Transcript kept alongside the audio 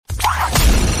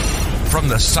From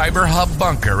the Cyber Hub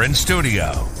bunker and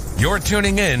studio, you're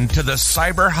tuning in to the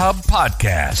Cyber Hub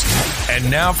podcast. And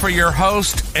now for your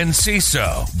host and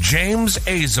CISO, James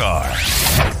Azar.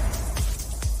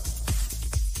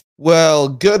 Well,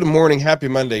 good morning. Happy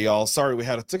Monday, y'all. Sorry, we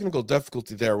had a technical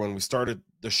difficulty there when we started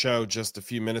the show just a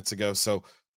few minutes ago. So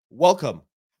welcome.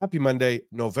 Happy Monday,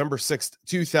 November 6th,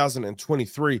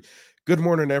 2023. Good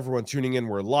morning, everyone tuning in.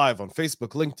 We're live on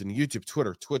Facebook, LinkedIn, YouTube,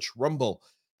 Twitter, Twitch, Rumble.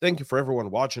 Thank you for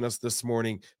everyone watching us this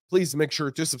morning. Please make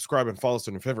sure to subscribe and follow us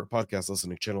on your favorite podcast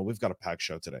listening channel. We've got a packed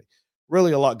show today.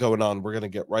 Really a lot going on. We're going to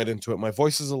get right into it. My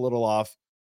voice is a little off.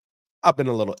 I've been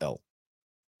a little ill.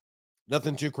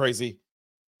 Nothing too crazy,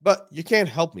 but you can't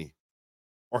help me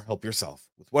or help yourself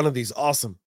with one of these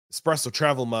awesome espresso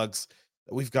travel mugs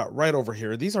that we've got right over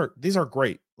here. These are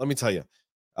great. Let me tell you,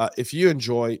 if you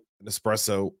enjoy an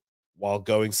espresso while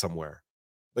going somewhere,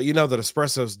 but you know that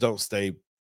espressos don't stay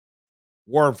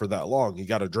warm for that long. You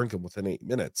got to drink them within 8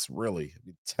 minutes, really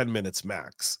 10 minutes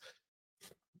max.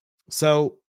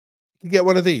 So you get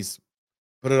one of these,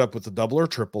 put it up with a double or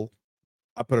triple.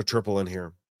 I put a triple in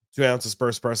here, 2 ounces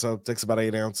per espresso, takes about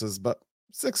 8 ounces, but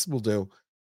 6 will do.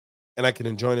 And I can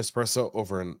enjoy an espresso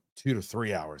over in 2 to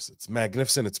 3 hours. It's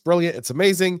magnificent. It's brilliant. It's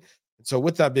amazing. And so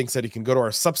with that being said, you can go to our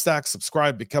Substack,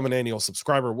 subscribe, become an annual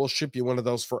subscriber. We'll ship you one of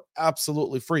those for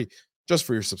absolutely free, just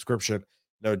for your subscription.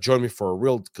 Now join me for a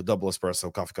real double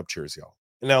espresso coffee cup. Cheers, y'all.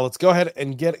 And now let's go ahead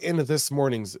and get into this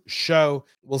morning's show.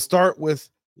 We'll start with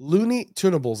Looney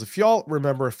Tunables. If y'all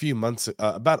remember a few months,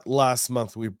 about last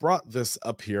month, we brought this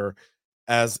up here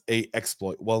as a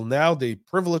exploit. Well, now the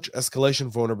privilege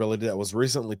escalation vulnerability that was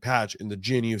recently patched in the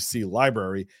GNU-C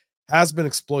library has been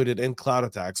exploited in cloud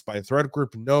attacks by a threat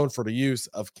group known for the use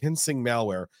of Kinsing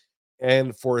malware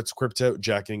and for its crypto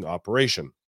jacking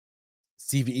operation.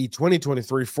 CVE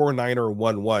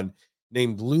 2023-4911,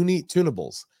 named Looney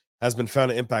Tunables, has been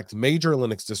found to impact major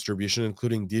Linux distribution,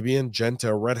 including Debian,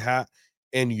 Gentoo, Red Hat,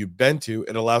 and Ubuntu.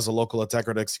 It allows a local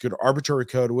attacker to execute arbitrary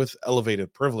code with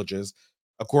elevated privileges.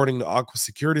 According to Okta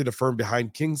Security, the firm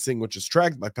behind Kinsing, which is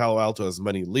tracked by Palo Alto as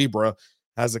Money Libra,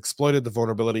 has exploited the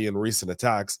vulnerability in recent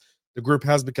attacks. The group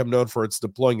has become known for its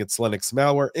deploying its Linux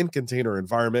malware in container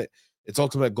environment, its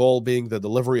ultimate goal being the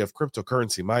delivery of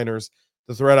cryptocurrency miners.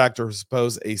 The threat actors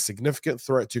pose a significant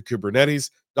threat to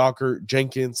Kubernetes, Docker,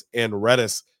 Jenkins, and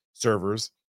Redis servers.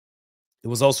 It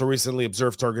was also recently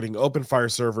observed targeting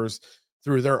OpenFire servers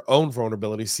through their own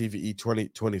vulnerability, CVE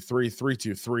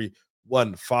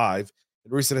 2023-32315. In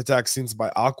recent attacks seen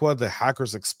by Aqua, the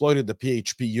hackers exploited the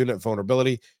PHP unit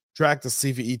vulnerability, tracked the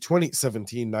CVE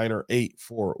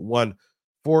 2017-90841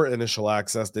 for initial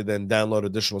access. They then download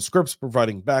additional scripts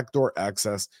providing backdoor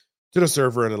access to the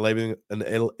server and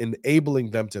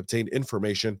enabling them to obtain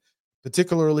information,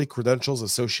 particularly credentials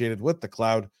associated with the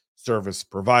cloud service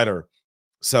provider.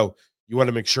 So you want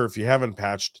to make sure if you haven't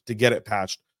patched to get it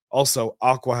patched. Also,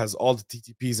 Aqua has all the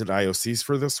TTPs and IOCs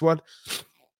for this one.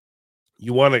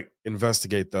 You want to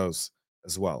investigate those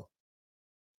as well.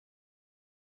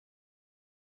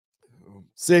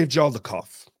 Saved y'all the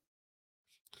cough.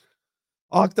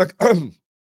 Okta, the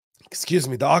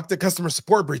Okta customer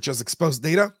support breach has exposed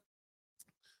data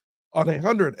on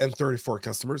 134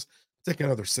 customers. Take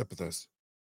another sip of this.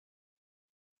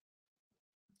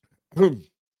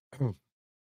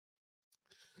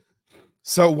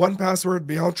 So 1Password,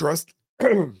 Beyond Trust,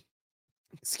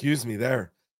 excuse me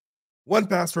there.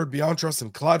 1Password, Beyond Trust,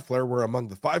 and Cloudflare were among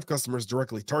the 5 customers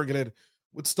directly targeted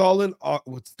with stolen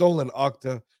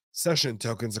Okta session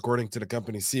tokens, according to the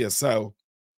company's CSO.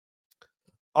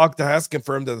 Okta has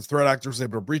confirmed that the threat actor was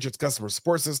able to breach its customer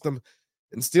support system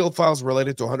and steal files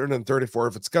related to 134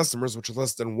 of its customers, which is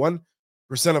less than 1%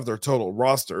 of their total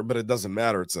roster, but it doesn't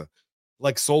matter. It's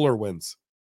like SolarWinds.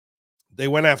 They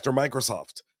went after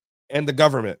Microsoft and the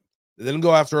government. They didn't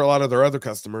go after a lot of their other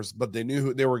customers, but they knew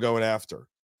who they were going after.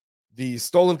 The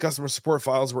stolen customer support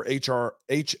files were HAR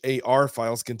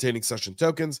files containing session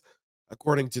tokens.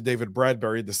 According to David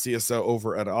Bradbury, the CSO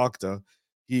over at Okta,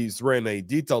 he's written a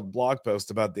detailed blog post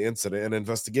about the incident. An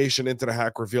investigation into the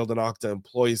hack revealed an Okta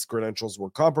employee's credentials were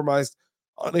compromised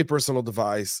on a personal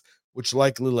device, which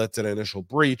likely led to the initial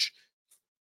breach.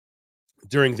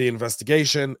 During the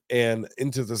investigation and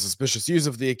into the suspicious use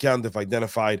of the account, they've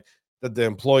identified that the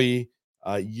employee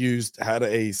had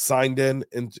a signed in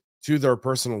to their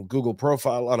personal Google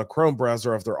profile on a Chrome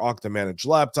browser of their Okta managed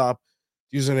laptop.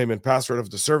 Username and password of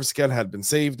the service account had been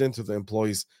saved into the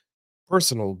employee's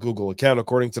personal Google account.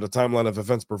 According to the timeline of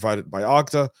events provided by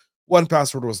Okta,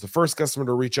 1Password was the first customer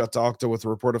to reach out to Okta with a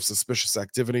report of suspicious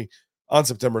activity on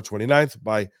September 29th.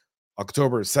 By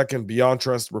October 2nd, Beyond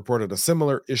Trust reported a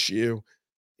similar issue,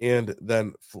 and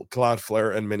then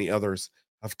Cloudflare and many others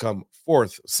have come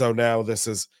forth. So now this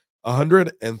is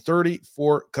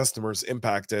 134 customers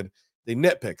impacted. They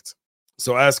nitpicked.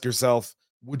 So ask yourself,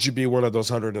 would you be one of those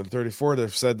 134?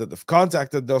 They've said that they've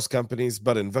contacted those companies,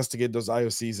 but investigate those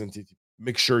IOCs and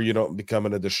make sure you don't become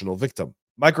an additional victim.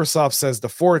 Microsoft says the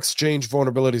 4 exchange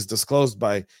vulnerabilities disclosed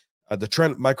by the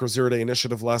Trend Micro Zero Day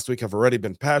Initiative last week have already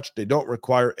been patched. They don't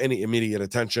require any immediate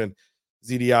attention.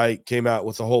 ZDI came out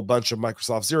with a whole bunch of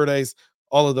Microsoft Zero Days.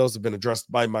 All of those have been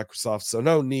addressed by Microsoft, so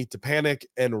no need to panic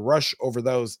and rush over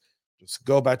those. Just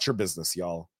go about your business,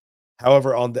 y'all.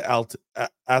 However, on the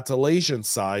Atlassian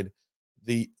side,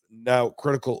 the now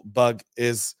critical bug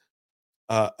is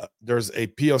there's a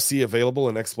POC available,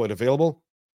 an exploit available,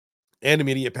 and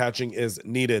immediate patching is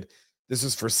needed. This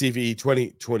is for CVE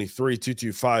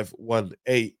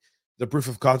 2023-22518. The proof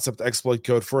of concept exploit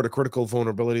code for the critical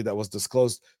vulnerability that was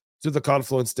disclosed to the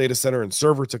Confluence data center and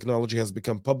server technology has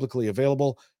become publicly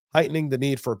available, heightening the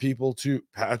need for people to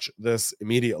patch this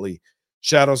immediately.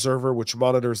 Shadow Server, which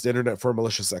monitors the internet for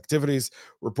malicious activities,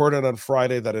 reported on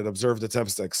Friday that it observed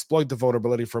attempts to exploit the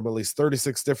vulnerability from at least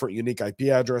 36 different unique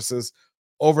IP addresses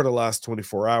over the last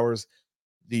 24 hours.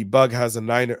 The bug has a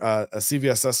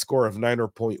CVSS score of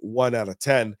 9.1 out of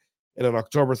 10. And on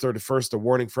October 31st, a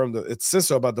warning from its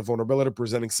CISO about the vulnerability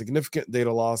presenting significant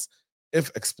data loss if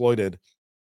exploited.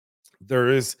 There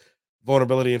is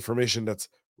vulnerability information that's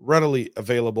readily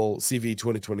available. CV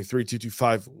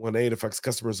 2023-22518 affects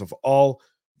customers of all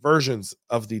versions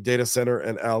of the data center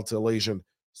and Atlassian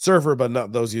server, but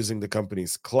not those using the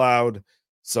company's cloud.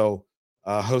 So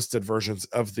hosted versions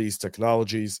of these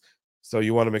technologies. So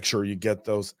you want to make sure you get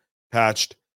those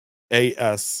patched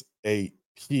ASAP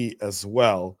as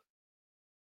well.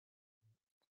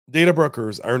 Data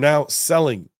brokers are now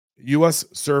selling U.S.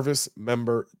 service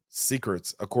member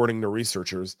secrets, according to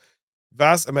researchers.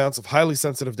 Vast amounts of highly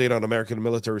sensitive data on American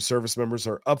military service members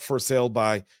are up for sale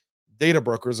by data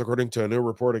brokers, according to a new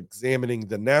report examining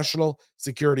the national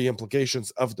security implications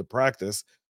of the practice.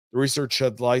 The research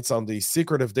shed lights on the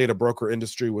secretive data broker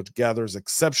industry, which gathers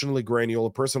exceptionally granular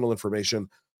personal information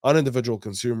on individual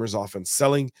consumers, often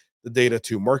selling the data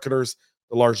to marketers.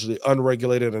 The largely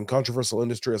unregulated and controversial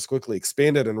industry has quickly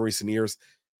expanded in recent years.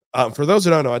 For those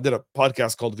who don't know, I did a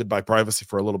podcast called Goodbye Privacy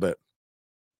for a little bit.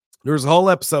 There's a whole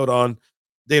episode on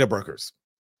data brokers.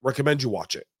 Recommend you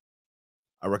watch it.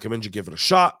 I recommend you give it a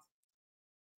shot.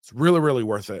 It's really, really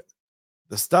worth it.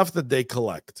 The stuff that they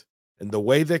collect and the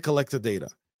way they collect the data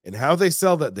and how they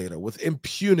sell that data with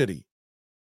impunity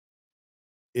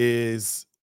is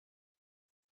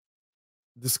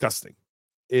disgusting.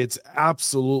 It's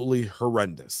absolutely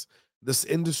horrendous. This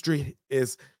industry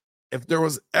is, if there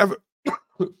was ever,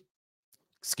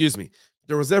 excuse me, if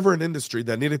there was ever an industry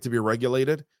that needed to be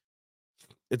regulated,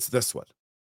 it's this one.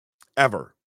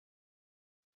 Ever.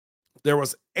 If there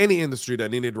was any industry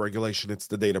that needed regulation, it's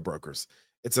the data brokers.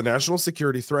 It's a national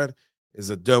security threat. Is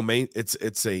a domain.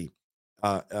 It's a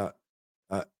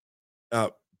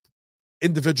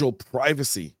individual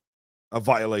privacy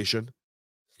violation,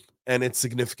 and it's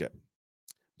significant.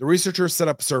 The researchers set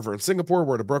up a server in Singapore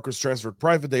where the brokers transferred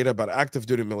private data about active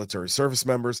duty military service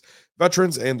members,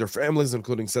 veterans, and their families,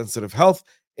 including sensitive health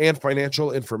and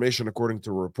financial information, according to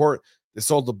a report. They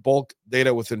sold the bulk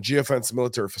data within geofence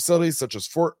military facilities such as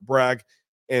Fort Bragg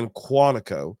and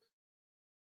Quantico.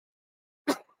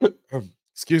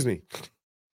 Excuse me.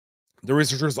 The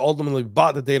researchers ultimately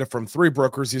bought the data from 3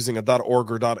 brokers using a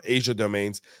 .org or .asia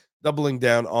domains, doubling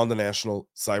down on the national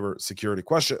security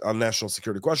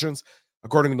questions.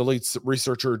 According to the lead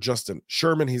researcher, Justin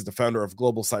Sherman, he's the founder of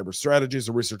Global Cyber Strategies,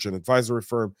 a research and advisory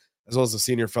firm, as well as a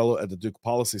senior fellow at the Duke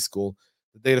Policy School.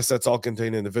 The data sets all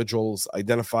contain individuals'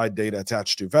 identified data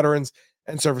attached to veterans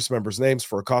and service members' names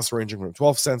for a cost ranging from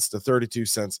 12 cents to 32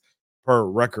 cents per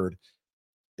record.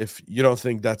 If you don't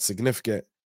think that's significant,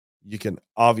 you can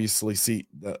obviously see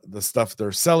the stuff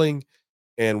they're selling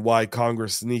and why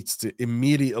Congress needs to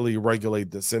immediately regulate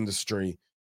this industry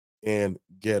and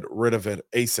get rid of it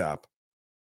ASAP,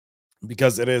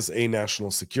 because it is a national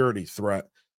security threat,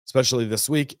 especially this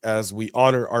week as we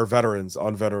honor our veterans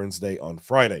on Veterans Day on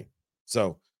Friday.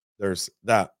 So there's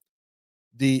that.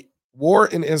 The war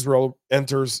in Israel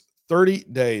enters 30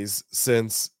 days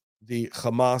since the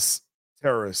Hamas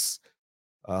terrorists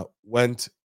went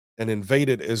and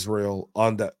invaded Israel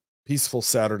on that peaceful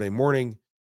Saturday morning,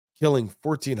 killing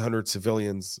 1,400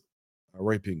 civilians,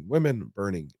 raping women,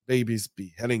 burning babies,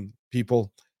 beheading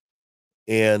people.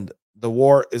 And the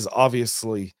war is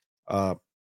obviously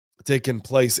taking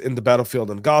place in the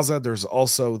battlefield in Gaza. There's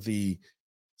also the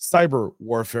cyber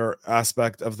warfare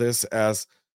aspect of this, as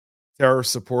terror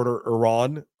supporter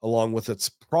Iran, along with its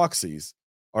proxies,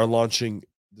 are launching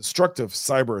destructive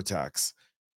cyber attacks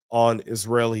on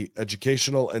Israeli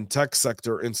educational and tech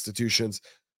sector institutions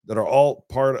that are all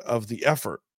part of the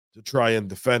effort to try and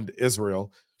defend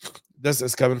Israel. This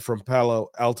is coming from Palo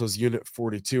Alto's Unit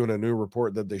 42 in a new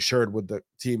report that they shared with the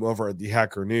team over at the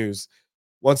Hacker News.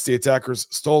 Once the attackers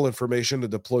stole information, they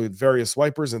deployed various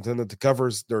wipers intended to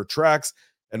cover their tracks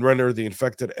and render the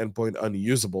infected endpoint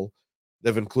unusable.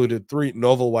 They've included 3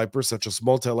 novel wipers, such as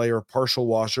multi-layer partial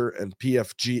washer and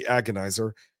PFG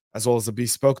agonizer, as well as a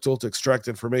bespoke tool to extract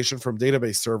information from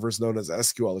database servers known as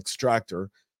SQL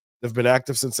Extractor. They've been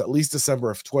active since at least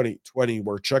December of 2020,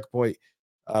 where Checkpoint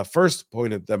first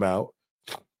pointed them out.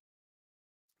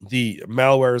 The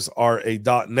malwares are a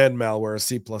 .NET malware, a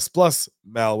C++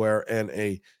 malware, and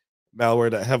a malware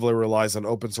that heavily relies on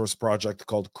open source project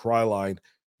called Cryline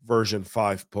version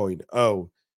 5.0.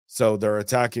 So they're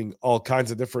attacking all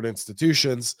kinds of different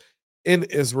institutions in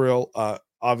Israel.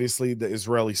 Obviously, the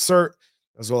Israeli CERT,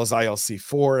 as well as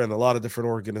ILC4, and a lot of different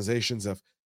organizations have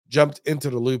jumped into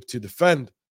the loop to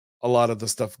defend a lot of the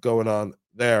stuff going on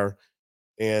there.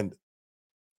 And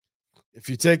if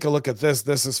you take a look at this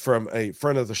is from a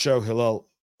friend of the show, Hillel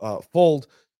Fold,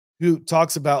 who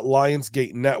talks about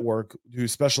Lionsgate Network, who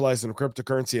specialize in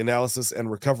cryptocurrency analysis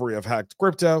and recovery of hacked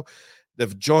crypto.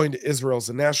 They've joined Israel's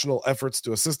national efforts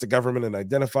to assist the government in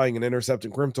identifying and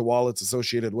intercepting crypto wallets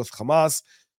associated with Hamas.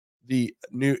 The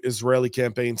new Israeli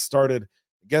campaign started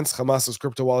against Hamas's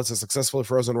crypto wallets has successfully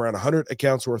frozen around 100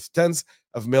 accounts worth tens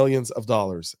of millions of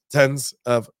dollars.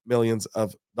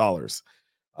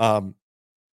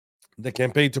 The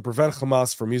campaign to prevent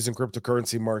Hamas from using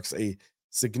cryptocurrency marks a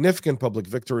significant public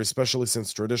victory, especially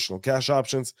since traditional cash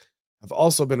options have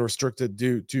also been restricted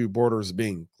due to borders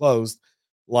being closed.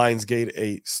 Lionsgate,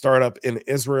 a startup in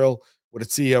Israel with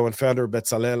its CEO and founder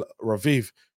Bezalel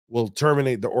Raviv, will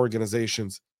terminate the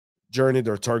organization's journey.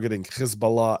 They're targeting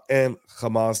Hezbollah and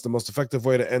Hamas. The most effective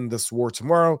way to end this war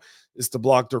tomorrow is to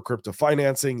block their crypto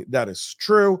financing. That is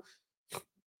true.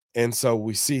 And so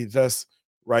we see this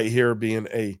right here being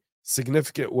a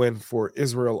significant win for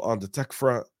Israel on the tech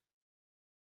front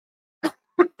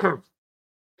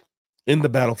in the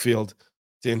battlefield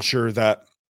to ensure that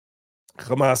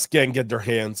Hamas can't get their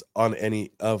hands on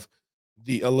any of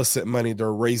the illicit money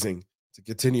they're raising to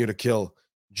continue to kill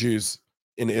Jews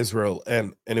in Israel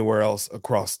and anywhere else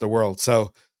across the world.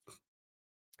 So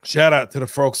shout out to the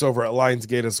folks over at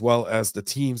Lionsgate, as well as the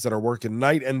teams that are working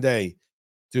night and day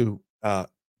to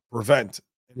prevent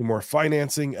any more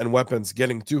financing and weapons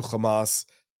getting to Hamas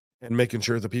and making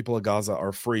sure the people of Gaza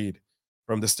are freed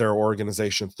from this terror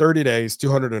organization. 30 days,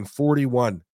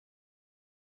 241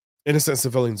 innocent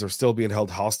civilians are still being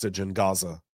held hostage in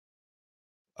Gaza.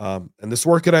 And this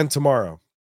war could end tomorrow.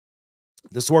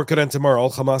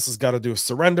 All Hamas has got to do is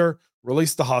surrender,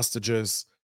 release the hostages,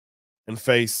 and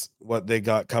face what they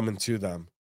got coming to them.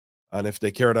 And if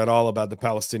they cared at all about the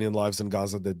Palestinian lives in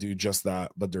Gaza, they do just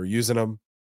that. But they're using them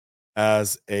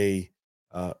as a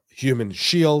human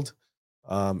shield.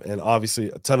 And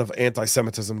obviously a ton of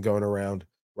anti-Semitism going around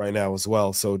right now as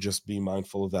well. So just be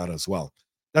mindful of that as well.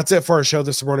 That's it for our show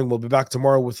this morning. We'll be back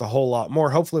tomorrow with a whole lot more.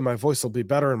 Hopefully my voice will be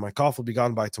better and my cough will be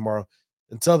gone by tomorrow.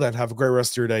 Until then, have a great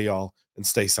rest of your day, y'all, and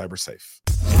stay cyber safe.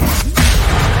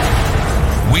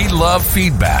 We love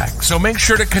feedback, so make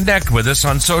sure to connect with us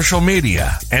on social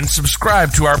media and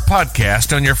subscribe to our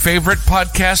podcast on your favorite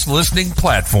podcast listening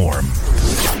platform.